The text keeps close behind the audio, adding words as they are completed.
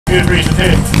good reason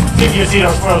too. If you see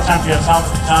those world champion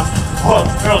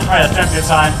world trial champion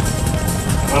sign,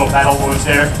 little battle wounds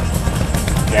there.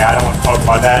 Yeah, I don't want to talk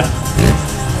about that.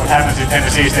 What happens in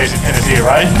Tennessee stays in Tennessee,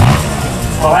 right?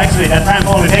 Well, actually, that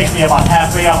ramp only takes me about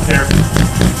halfway up there.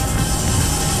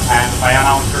 And my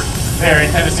announcer there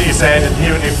in Tennessee said that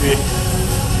even if we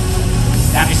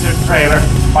Danny stood the trailer,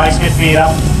 bikes get beat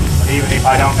up, but even if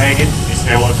I don't make it, it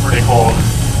still looks pretty cool.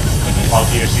 Well,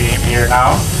 do you see him here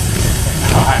now?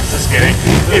 No, I'm just kidding.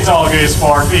 It's all good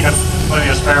sport. We got plenty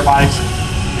of spare bikes.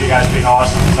 You guys been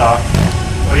awesome. So,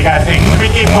 what do you guys think? Should we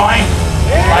keep going?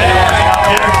 Right out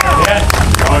here? Yeah.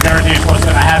 No guarantees what's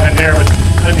going to happen there, but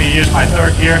let me use my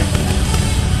third gear.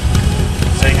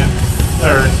 Second,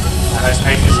 third. And let's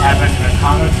make this happen in a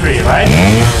count of 3, right?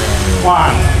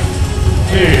 1,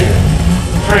 2,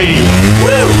 3.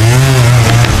 Woo!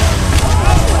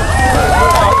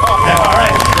 Yeah, all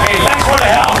right. Hey, thanks for the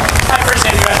help. I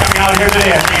appreciate you guys coming out here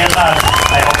today and being loud.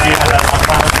 I hope you had that fun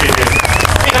time with me.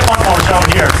 We got one more show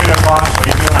here, 2 o'clock.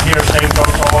 So if you want to hear the same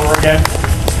jokes all over again,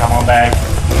 come on back.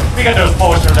 We got those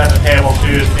posters at the table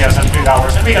too. We have some $2,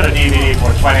 and we got a DVD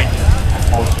for 20. And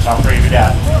posters are free with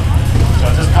that. So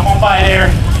just come on by there.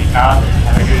 If not,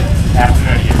 have a good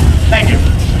afternoon here. Thank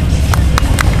you.